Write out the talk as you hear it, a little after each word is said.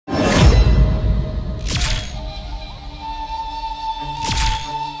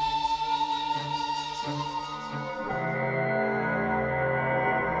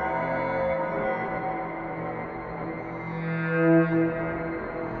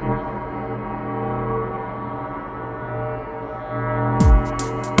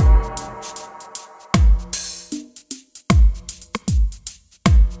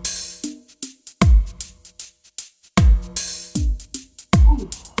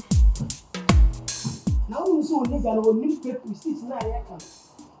so nigga no new paper sit na ya kan.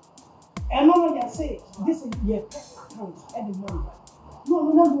 And no you say this is your account at the money.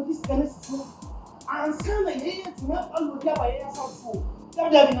 No this kind of system. And send the here to help all the by yourself.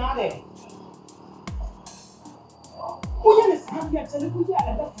 That be na there. Who is happy actually put you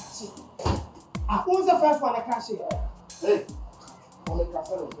at that shit. Who's the first one I cash it? Hey. Only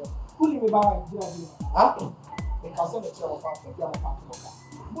castle. Who me buy huh? The castle the chair of our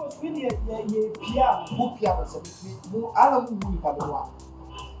boss really ye pia who pia so me ala mu Nipa do wa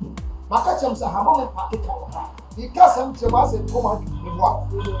maka chem say hamo packet ka the castle chem as e come out me wa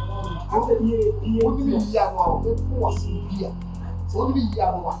after ye pia we be ya no me was pia so we be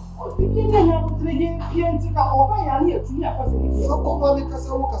ya no wa we be ya no tre ye pia ntika oba ya na etumi afase ni so ko me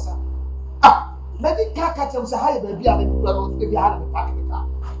kasa wo kasa na di ka chem say ha ye ba bia me kula no te bia ha na packet ka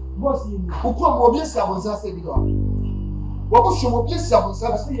boss yi ko mo obi esi abonsa se bi do what was your place? Shut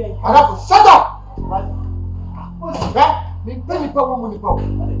up! What's that? Me penny power money power.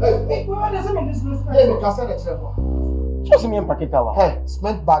 Hey, what does it mean? This is hey, me castle the chair. Just me and Pakitawa. Hey,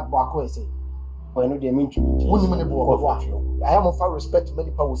 cement bag BOKU say. But I know they mean to me. Who money BOKU? I am of our respect to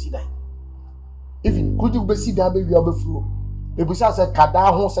many power see that. Even could you be see that baby over through? The business said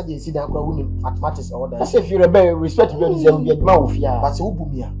Kada who said they see that mathematics or that. If you rebel, respect your deserve be mafia. But so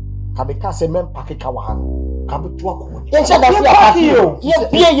bumia. Kabeka say men Pakitawa. Yen sha da fi apaki yo. Ye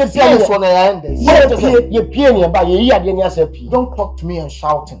pie so na ya end. Ye pie ni ba ye yi ade ni asapi. Don't talk to me and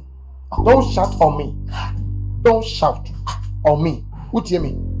shouting. Don't shout on me. Don't shout on me. Utie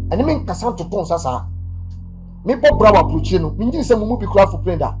me. Ani me nkasa to ton sasa. Me pop bra wa approach no. Me ngi se mu bi kura for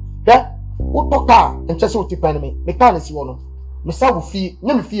prenda. He? Wo toka enche se otipa ni me. Me ka na si wo no. Me sa wo fie,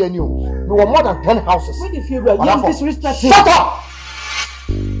 nya me fie ani o. Me wo more than 10 houses. Where the fie bra? You disrespect. Shut up.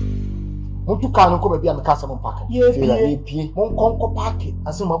 Montu kan ko be bia me kasa mon park. Ye pie. Mon konko park.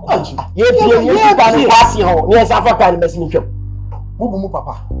 Ase ma ko achi. Ye pie kan ko asi ho. Ni esa fa kan mesi ni twem. Bubu mu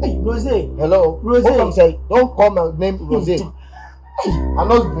papa. Hey, Rose. Hello. Rose. What come say? Don't call my name Rose. Hey, I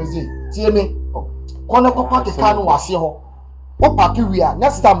know Rose. Tie me. Kono ko park kan no wase ho. Wo park wi a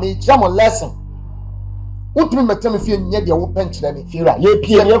next time me jam lesson. Utimi metem fie nye de wo penkyere me. Fiera. Ye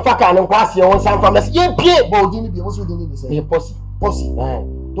pie ni fa kan ko asi ho san fa mesi. Ye pie. Bo di ni bi mo so di ni say. Ye POSSI. POSSI.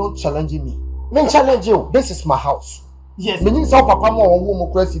 Don't challenge me. Men challenge you. This is my house. Yes. Meaning so papa mo wo mo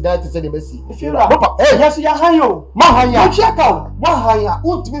kura sida te say the Messi. If you papa, eh, yes ya hanyo. Ma hanya. You check out. Wa hanya.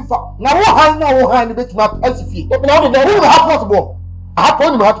 Untimi fa. Na wo han na wo han bet ma pasifie. E na wo de who have possible. I have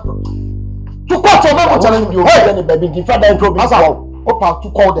only have to call to me challenge you. Hey, any baby give father intro be so. Opa to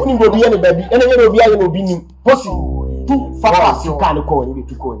call them. Ni go be any baby. Any go be any no bi nim. POSSI. Tu fa you can call ni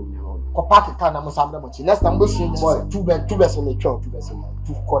to call ni. Ko park car na mo sam na mo chi. Next time go see two best on the church, two best on.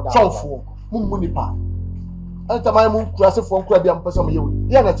 Two call down. Chonfo. Mu Nipa. Anta mai mu kurase fo nkura bia mpesa mo yewe.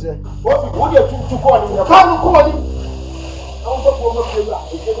 Ye na kire. Wo de tu call ni. Kan call ni. Awon so ko mo kire a.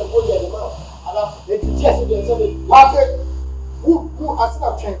 E se ko de ma. Ala e ti ti ase de se de. Wa ke who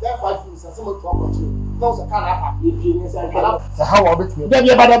asina train that 5 minutes ase mo to akwachi. No se kan apa. E pie ni se ala. Se hawa betime. Dem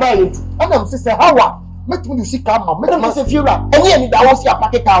ye bada ba ye tu. Ana mo se hawa. Metum you see come ma. Metum se fiura. Enye ni da wo si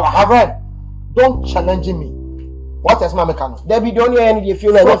apake ka wa. Have. Don't challenge me. What is my mechanic? There be the only end you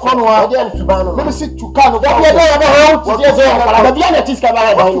feel like let me sit to can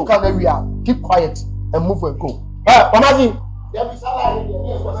keep quiet and move and go. Omazi.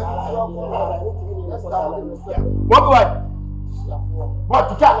 What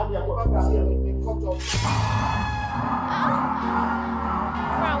to tell me?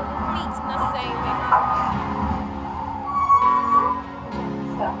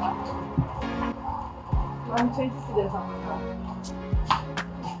 I'm trying to see this on the phone.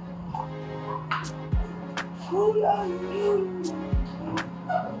 Who are you?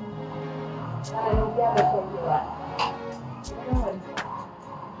 I don't get it from you.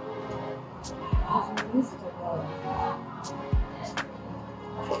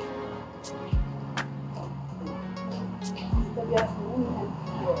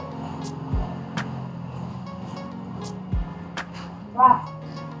 Wow.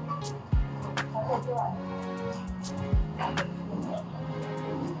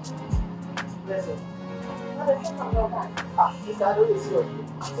 Listen. Sister, I don't see you.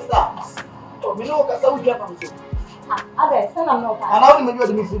 Sister, we know what we get from you. Ade, send am no pa. And how do you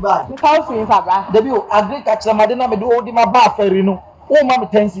do me free bag? Me call free fa bra. Debi o agree catch na madena me do odi ma ba feri no. O ma me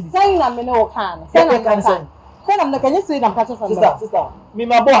 10 cedis. Send na me no kan. Send am kan. Send am na kan you see na catch from. Sister, me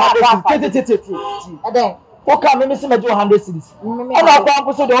ma bo 100 cedis. Ade. O ka me se me do 100 cedis. Ona kwa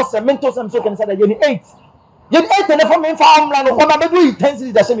ampo so de o se mento sem so kan say da ye ni 8. You ain't telephone me for land or my baby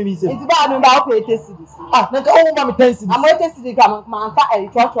intensity that me say. It's bad about pay intensity. Ah, na ka o ma intensity. I'm intensity come man fa e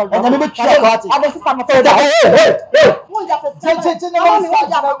church. And me be try party. I dey sister my friend. Hey. Who just Che na me say. I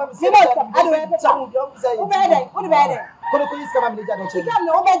don't have who bad? Kono ko iska ma me ja do che. Come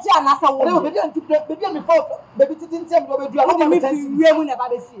no be ja na sa wo. Baby me for baby titin tem do be do. Who me fi wie mu na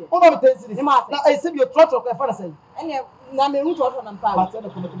ba be see. O ma intensity. Na I say you trot e for say. Ene na me hu trot na mpa. But na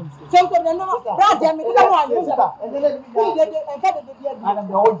kono ko me say. So ko no brother me do no anu. And then Who dey en fa dey dey. Ana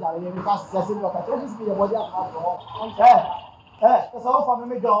me o ja le me pass say me ka. This be your body up. That's all for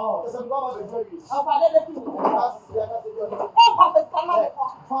me go. That's all for me. How far dey dey. Oh, papa stand up.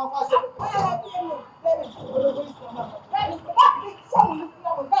 Fa say.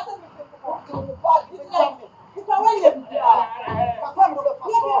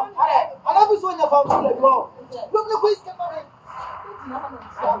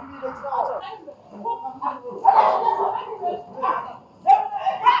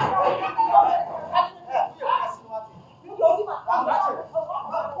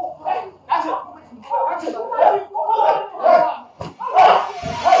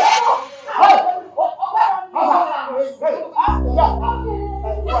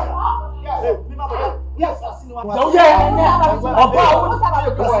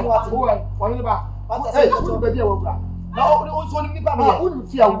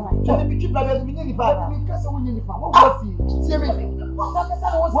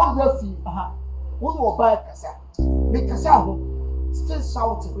 Still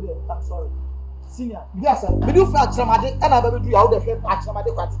shouting with it. I'm sorry. Senior, yes, sir. We do flat tramade, and I do out the flame at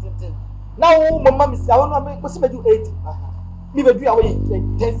tramade quantity. Now, Mamma is our number, what's me do 8. Me be do away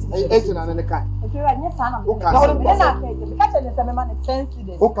 10 8 and the kind. If you are near son, I'm going to catch an examine 10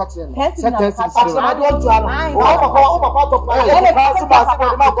 cities. Oh, catch it. 10 cities. I don't want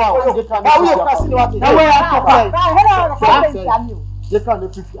to. You can't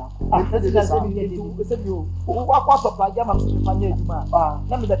live with you. What supply Yamam Fanya?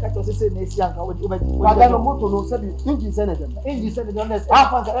 Let me the catch us say next young. I got a motor, no said engine senator. Engine senator,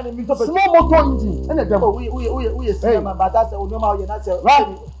 small motor engine. And we say, but that's a normal you're right.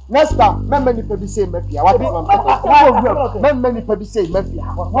 Next time, many people say Mafia. What many people say Mafia.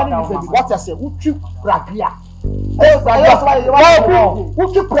 What I say, who you Bragia? That's why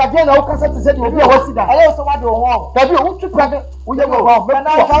who you Bragia? Now, because I said you will be a host. I also want to walk. Have you who you Bragia? We don't know. But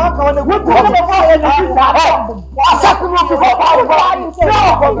now, I can't go. What do you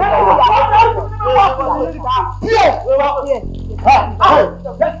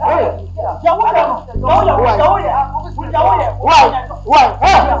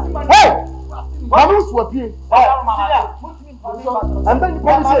Manus were being. And then you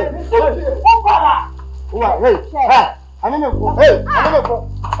probably say, hey, I never go. Hey,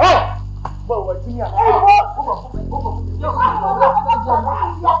 well, what do you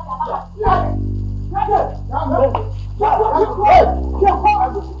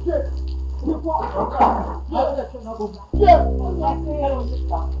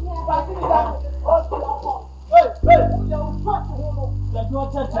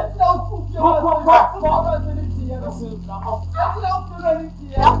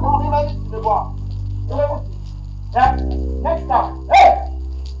next time, hey,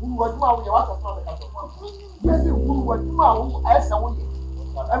 who was you want to yes, who was you as someone?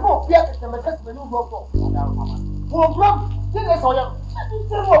 I won't be at the Mexican program. Yes, I am.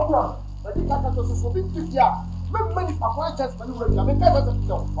 But you can't also so big to ya. Many appointments when you were because of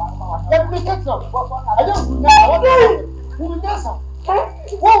the let me get some. I don't know who knows.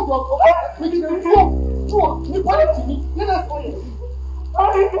 Well, we can do Nipa to me. Yes,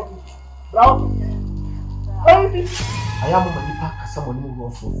 I am a Nipa, someone who will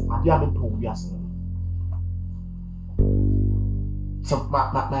for I am a yes. So,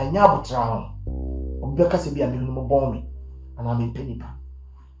 my neighbor trial, because it be a minimum bombing, and I'm in Penipa.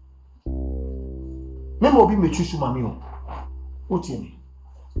 Memo be me choose my meal. What you mean?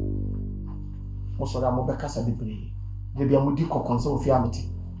 Most of them will be cast at the play. They be a moody concern of fiamity.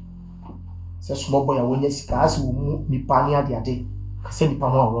 Says small boy, when yes, cast will move Nipa near the day. Send Nipa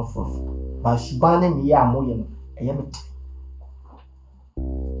more rough off. By Suban and Yam Moyan, a yamit.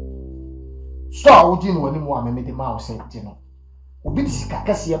 So, would you know any more? I made the mouse said, you know. Obi di sika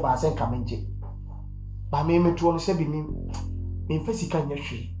kase ba sen kamenje ba me metuo no se bi me mfa sika nya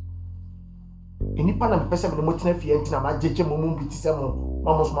hwe enipa na mpese me mo tena fie ntina ma jeje mo bi ti se mo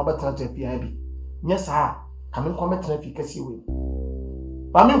ma mo so ma betena ta fie bi nya sa ka me ko metena fie kase we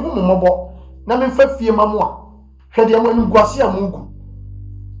ba me hu mo mobo na me mfa fie ma mo a hwe de mo ni guase a mo gu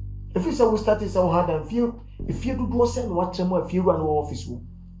efi se we start is how hard and feel if you do do sen wa tremo a fie ru na office wo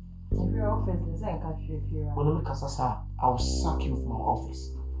If your office is in country, if you're I will sack you from my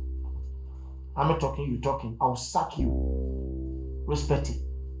office. I'm not talking, you talking. I will sack you. Respect it.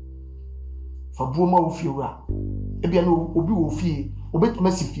 For Buma will feel right. Maybe I know Obi will feel, Obey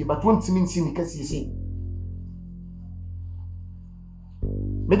messy feel, but won't mean see me because you see.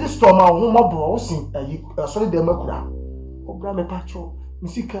 May this storm out home more browsing a solid democrat. Obra me patrol,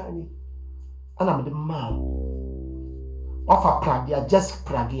 Missika, and I'm the man. Offer Pragia, just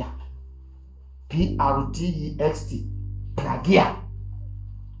Pragia. PRTEXT. Pragia.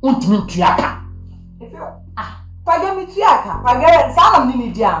 Ultimate Tiaka. If you're Pagami Tiaka, Pagam, Sam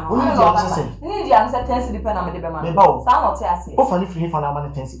Nidian, Nidian said 10 city pen on the Bema. Some of Tassi. Often if you have an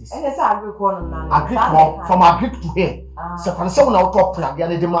intensities. And yes, I agree from a Greek to here. So for someone out of Pragia,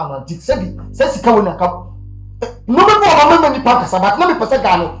 the demand, Dick Sebi, says he can't come. No more many packers, but let me pass a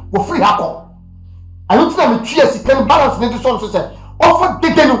gun for free hackle. I don't think I'm a cheers, can balance into songs to say, offer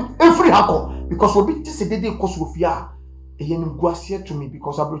taken a free hackle because we'll be dissipated because of fear. A young guassier to me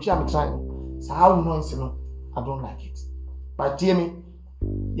because I brought you I'm trying. So how nonsense, I don't like it. But dear me,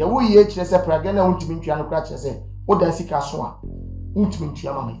 you will hear Chess a Pragana won't mean to cratch as a what does he cast one? Won't mean to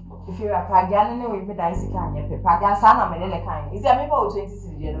your mammy. If you are Pragana with me, I see can you Pragan Sana and any kind. Is there maybe 20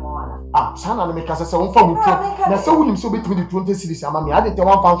 cities? Ah, Sana make us a own phone. Now, so will so between the 20 cities. I mean, I didn't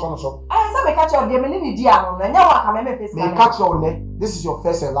want function or so. I saw me catch your dear Melini Diano, and now I can make me catch your neck. This is your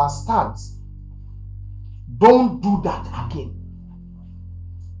first and last stance. Don't do that again.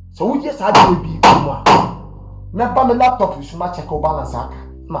 So we just had to be more. Never my laptop is my check or balance.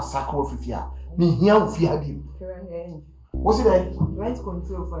 My sack of fear. Me here with fear. What's it like? Rent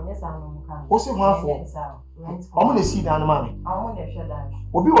control for yes, I'm what's it one for? I'm going to see down the money. I want to shut down.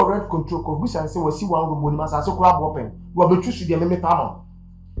 We'll be a rent control because we say we'll see one room when my so crab open. We'll be choosing the meme palm.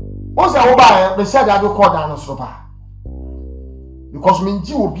 What's that over? The said I don't call down a sofa. Because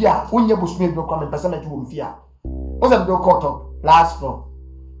Minji will be a when you bush me don't come and percent to fear. What's that door caught up? Last floor.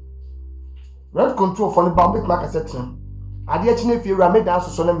 Rent control for the bamboo market section. I did if you made dance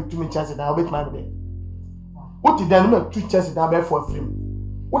so let me 2 chances and I'll bet my day. What did then make 2 chances down there for a film?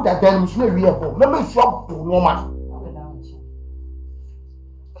 What that then was maybe a ball. Let me swap to no man.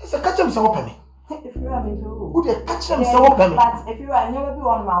 It's a catch himself penny. If you are who they catch himself penny. But if you are never be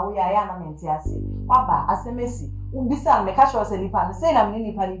on my way, I am in Tiasi. Papa, as a messy. Ubisa me catch us a Nipa, saying I'm in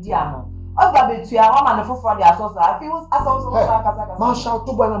Nipa Diano. Oh, baby, to your woman for the associate. I feel as also Marshal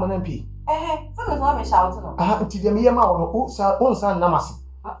to one man MP. Some is not me shouting. Until the mere mouth, who saw own son Namasi.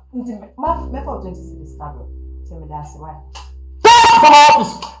 My 26 tablet. Tell me that's why. From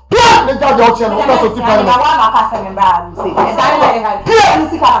office. The judge out here, no person to tell me. I want my customer bad. See, I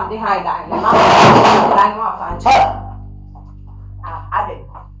see come behind that. I want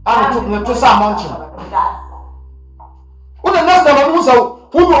I took to some mansion. What the next time who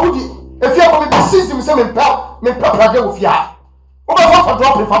if you have to see him, say, me papa with ya. What for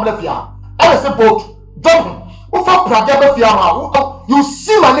dropping family fear? I say, boat, dropping. Who for Praga fear? You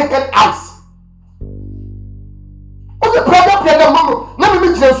see my naked eyes. What the Praga mama? Let me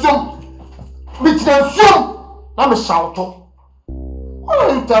meet you soon. I'm a shout. Why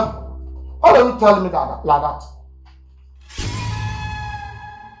are you telling me that like that?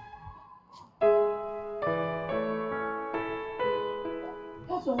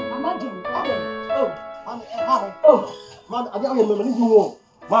 Man, I don't remember you.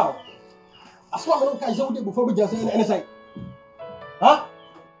 Wow. I swear I don't catch before we just say anything. Huh?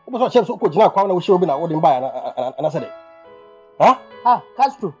 What was so good? Now, we show me now what in buy and I said it. Huh? Ah,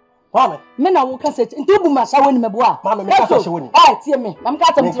 Castro. Mamma, men are walking set into Buma Shawin Mebois. Mamma, Castro. I tell me, I'm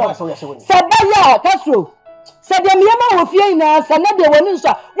Catholic. Said, yeah, Castro. Said the Miama of Fiena, and not the one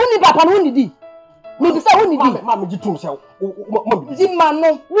who Papa Windy. Maybe so windy. Mamma, you too, so.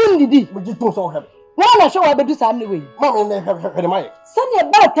 Zimano, windy. Would you too so happy? One show I do some way. Mamma, they have heard my son.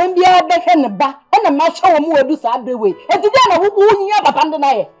 About 10 years back and a back, and a match show more do Saturday way. And today, who you have abandoned.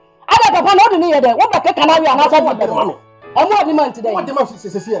 I have abandoned there. What about Canary and I I'm not demand today. What demand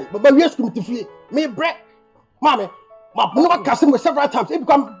is here? But we ask him to flee. Me bread. Mammy, my no customer several times. It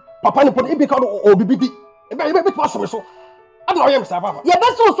become Papa, it become OBBD. It may be possible. So I don't know, Papa. Your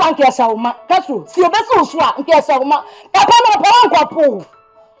best so sank yourself, that's true. See your best so swat and care so much. Papa, no pool.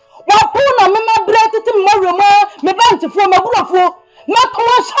 What pool, no, my bread to tomorrow, me bent from a good fool. Not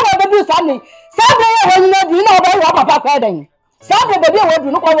one shower, baby, Sunday. Saturday, you know about Papa Carding. Saturday, baby, I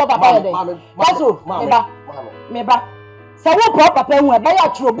do not call Papa. That's all, Meba. So what proper pen where buy a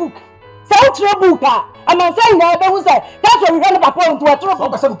true book. So true book. I'm saying that who say that's what we run up upon to a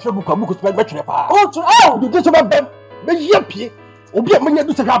trouble. Some trouble book to make better. Oh, you get about them. But yappy. Obi a man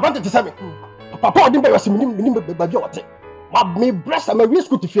do to have advantage to say. Papa didn't buy a similar baby. me breast am we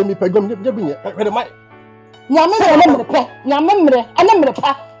school to fear me pegom ne bi where my nyame mre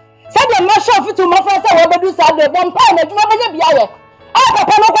pa said the marshal fit to my friend say we bedu sa de bom pa na djuma benya bia ye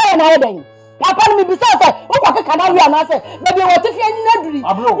papa no kwa na yeden papa me bisa say wo kwa keka na wi ana say baby wo te fie nyina duri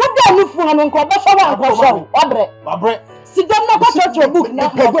wo da nu fu no nko be so wa nko so wabre sidom na kwa church book na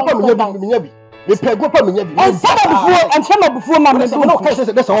pego pa me nya bi me pego pa me nya bi en sama bufu ma me no ka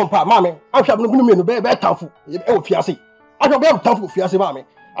say dey so pa ma me ahwa no gunu me no be tafu e wo fiase ahwa be tafu fiase ma me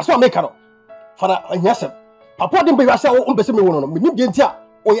aso make no fana anyasem papa dem be wase wo mbese me wono no me nim de ntia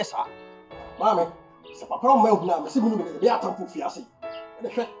o yes ha ma me se papa no me huna me se gunu me be tafu fiase e de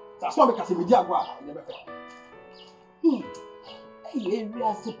hwe aso me ka se me di agwa e be fe e wi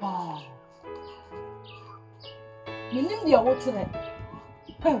asipa me nim de wo tere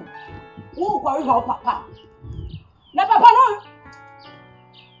wo kwari ha papa na papa no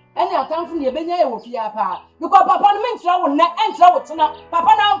ene atamfu ne benya ye wo fia pa because papa no mentra wo na entra wo tena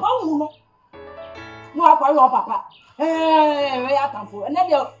papa na ampa hu no akwari ha papa we atamfu ene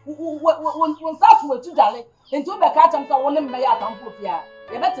de won safu wetu dale enti be ka atam sa wo ne me ya atamfu fia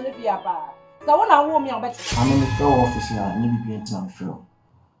ye betene fia pa sa wo na wo mi an betene ame me fẹ́ office na ni bibi entina me fẹ́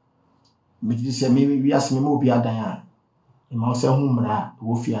me di se me wi aseme mo bi adan a ma se hu mra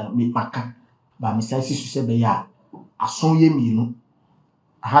wo fia me maka ba me sai sisu se be ya ason ye mienu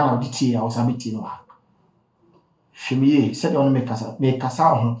aha na odi tie a wo sa beti no ha hwemiye se de ono me kasa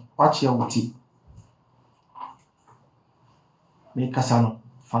ho wa che wo ti me kasa no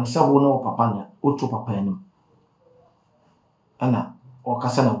fansa wo no papa nya otu papa anim ana o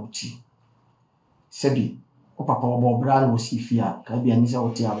kasa na wo ti sebi o papa wo bra na wo si fia ka bia ni se wo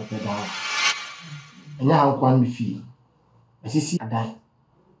ti a be da enya han kwan me fi asisi adan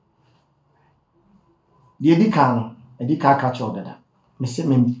die di ka ka cho dada me se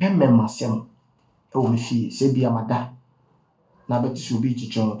me pemme masem e wo me fi se bia mada na beti so bi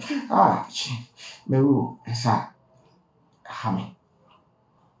chicho chi me wo esa hame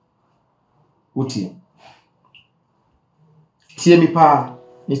wotie tie mi pa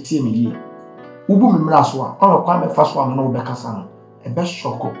ne tie mi yi ubu mi mra so a o kwa me fa so am no be kasa no e be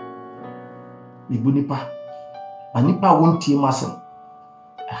shoko mi bu nipa ma nipa wontie masem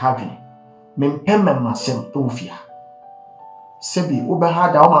e hadwene mempemme masem e wo fia sebi wo be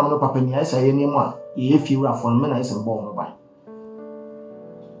ha da wo ma no papa ni ai say ni mu a ye fi wura fo me na ai sem bo mo ban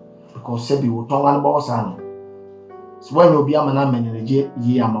because sebi wo tonga no bo sa no so when obi ama na menere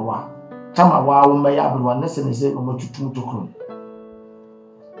yi amawa tama wa wo me ya abruwa na se ne se o matutum to kro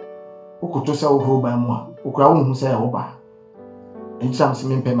wo koto se wo ho ban mu a wo kura wo hu se wo ba entam se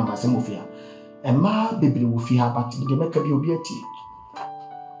mempemme masem wo fia Emma bebere wo fi ha but de meka bi obi ati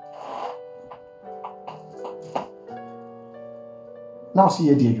now see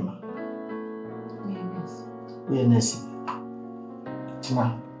ye di adwuma we nesi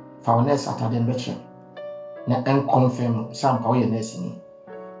tina fa woness atade mbetche na en confirm sampa we nesi ni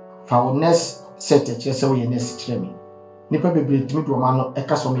fa woness set e chese we nesi chiremi nipa bebere timi do ma no e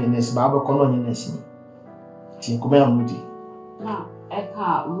ka so me nesi ba abeko no nye nesi ni tin ko be amudi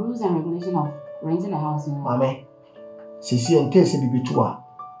eka rules and regulation of renting a house in Mame, sisi en case bibitua.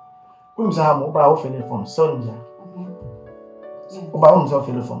 Umza mo ba o fele form so nja. O ba umza o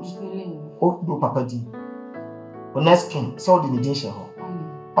fele forms. O do papa di. O next king so di ni she ho.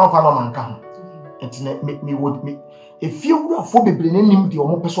 O fa no man ka ho. Etine me would me if you wura fo bebre na nim di o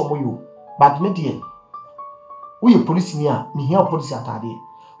mo peso mo yo. But me die. We police ni a me here police atade.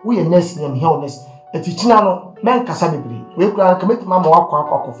 We nurse ni me here nurse. Eti china no men kasa bebre. We kura committee ma mo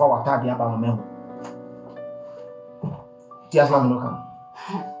akwa fa watade aba mo me. Tias mami no come.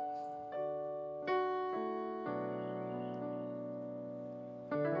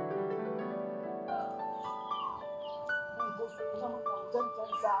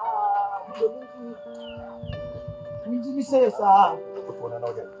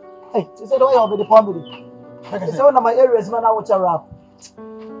 Hey, she said, "Why you be the family?" She said, "My areas man, I watch a rap."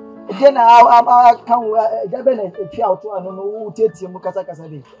 Again, I can't. Jabene, if you out to I don't know who takes you. Mukasa kasa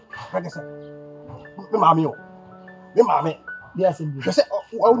dey. Me mami o. Me mami. Yes, indeed. You say,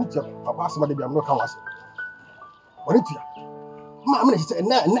 "Oh, I want to papa asema de bi am no kan wase." Woni tia. Mami na say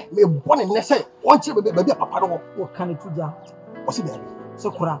na me born na say won che be papa no wo kan tuja. O si be.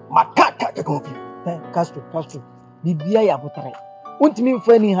 So kura. Maka ka konfi. Castro. Bibia ya botare. Untimi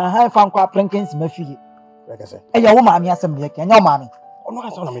mfa ni ha fa nkwa prankens mafie. Like I say. Eya wo maami asem de ke nya wo maami. Ono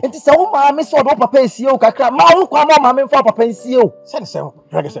kan so na me. Enti se wo maami so do papa esie o kakra ma wo kwa ma maami mfa papa esie o. Say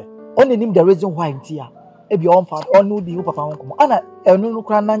like I say. Only the reason why ntia. Ebi on fa onu di wo papa won komo. Ana enu no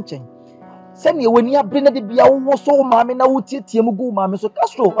kra na nchen. Send you when you bring the Bia was so mammy now would Tiamu mammy so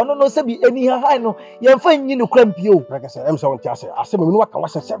Castro. I don't know Sabi any high no you're finding you cramp you. Like I said, I'm so I said we know I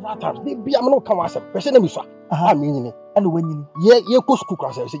was several times. Be a no come as a person. I mean it. And when you go school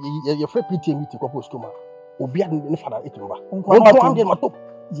class, you're free PT meeting go school. Obi adin father etimba.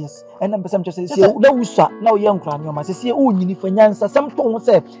 Yes, and I'm just saying, now young clan, you must see, oh, you for Yansa, some tone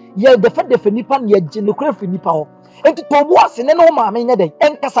say, yeah, the fat for Nipa, yeah, Genocrat for Nipa, and to was in no mamma in a day,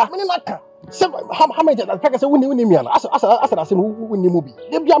 and Cassa. How many I win me? As I say, win the movie.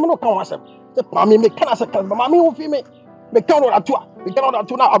 The Biamino come myself. The Mammy make cancer, Mammy will feel me. Make count on a tour. We cannot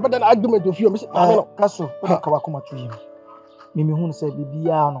do now, but then argument with you, Mr. Castle, Kawakuma to him. Mimi Hun said,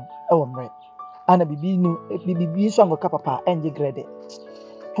 Bibiano, oh, right. And a bibi song of Papa and the grade.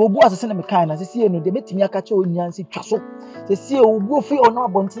 To boas a cinema kind as I see no de betimi akache onyansi twaso. Se see o bu fi ono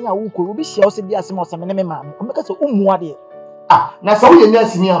abonten a wo ko obi hia o se dia se mo se me ma. O meka se omu ade. Ah, na so we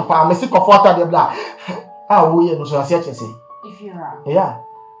nyansi ni ampa me se comforta de bla. Ah, wo ye no so ase ache se. If you're right. Yeah.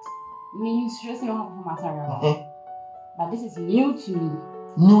 Me stressing on for material. But this is new to me.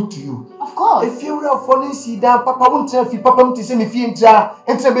 New to you. Of course. If you are falling see down, Papa won't tell you, Papa won't say if you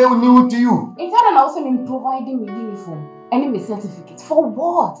enter be new to you. In fact, and also in providing me uniform and me certificate. For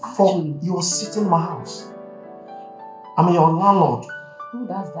what? Actually? For you are sitting in my house. I'm your landlord. Who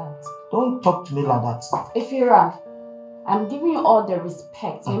does that? Don't talk to me like that. Ifira, I'm giving you all the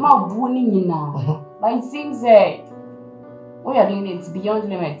respect. You're not bullying you now. But it seems what you're doing is beyond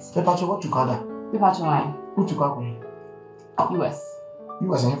limits. Pepacho, what you call that? Pepacho, why? Who to call me? US.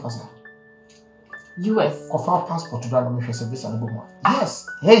 US and Hefasa. US. Offer passport to drive me for service and go. Yes.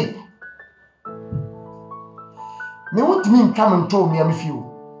 Hey. Me want me come and tell me I'm with you.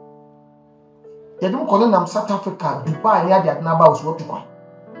 You don't call them South Africa, Dubai, yeah, that number was what to call.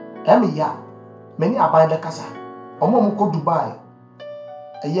 Ya. Many are by the casa. Omo ko Dubai.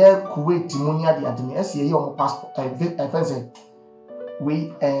 A year Kuwait, Timonia, the Adini, SCA on passport, fancy.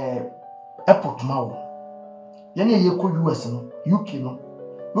 We airport tomorrow. Yenny ye ko US no, UK no.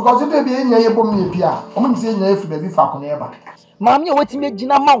 Because if they be in your bomb, Pia, I'm saying if baby falcon ever. Mammy, waiting me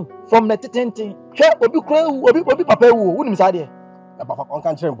Gina Mount from the tenting. Share Obi Crow, Obi Papa, wouldn't say. Papa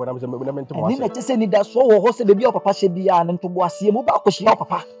can't tell what I'm saying. I just say that so horse the be of Papa should be an and to was see Muba, because she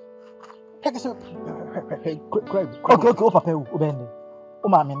Papa. Take us up. Papa, Ubendi. Oh,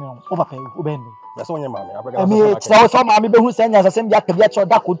 mammy, no, Papa, Ubendi. That's on your mammy. I mean, so mammy who sent us a same yak to get your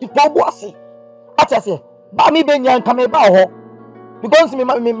duck with the Bossy. I say, Mammy Benyan come about. Because me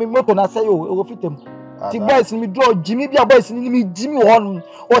moto na say o fit them. The boys me draw Jimmy bia boys ni me Jimmy won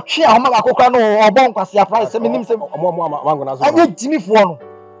o twe ahoma akokra no o bon kwase price me nim say wango na so. Anye Jimmy fo no.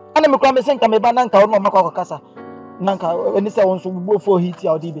 Ana me kra me senka me ba nanka o no makwa kasa. Nanka eni say won so bubo for hit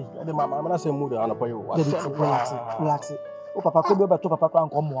ya odi be. De mama na say mood ana poyo. Relax. O papa ko be to papa kra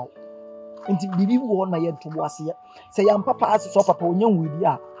nko mo. Nti bibi wo na ye to boase ye. Say yam papa as so papa onyan wudi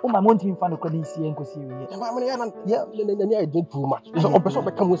a o ma monti mi fa no kra nsi en kosi we. E ma me ya na I did too much. So opeso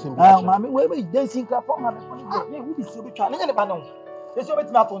be come wesen bi. Ah ma me we dancing cra for ma me for ni who be so be twa na ne ba no. They say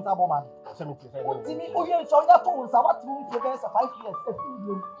bet me aton sa bo man. Say me say. Nti mi o ye so ya to nsa what me for guys 5 years.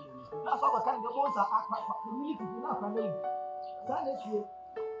 Na so ka kan de bo nsa community na family.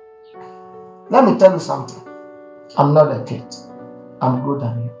 Let me tell you something. I'm not a kid. I'm good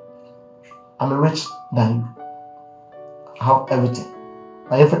than you. I'm rich than you. I have everything.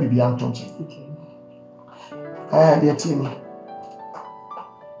 I have to be young, don't you? Dear Timmy.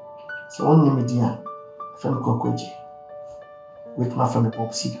 So only me, dear, from Kokoji, with my family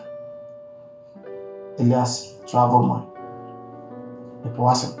POSSI. Elias, travel man. It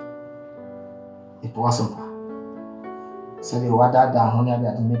wasn't. So they were that down when I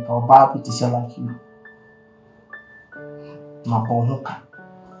had to make a bad petition like you. My poor hooker.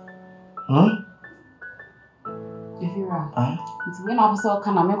 If you're right, it's when officer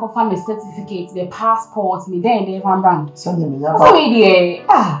can I make a family certificate, the passport, me then they van brand. Send me ya. So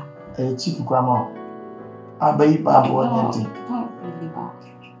we cheap grandma. I buy babu on empty. Don't really bad.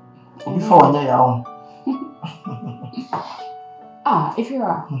 Before I know if you're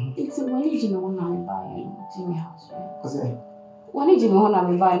right, it's when you know when I'm buying Jimmy house, right? What's it? When you know when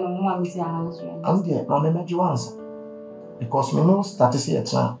I'm buying no one is house, right? I'm there, no me you answer. Because me no start to see a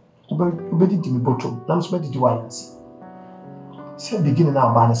time. Ubedi di mi bottom. Na mso di wa yansi. Say beginning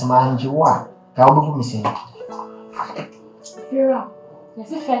now ba na se ma nje wa. Ka obo mi say. Fira,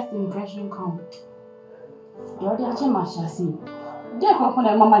 let's first impression count. You already actually mashasi. Dey come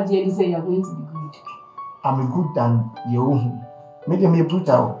na mama dey say you are going to be good. I'm good than you. Me dey me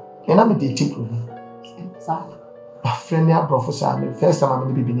brutal. E na me dey tip. Sir. My friend ya professor, me first time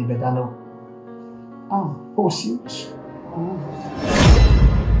I'm be ni better now. Oh, serious. Oh.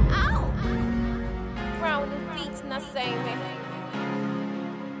 same.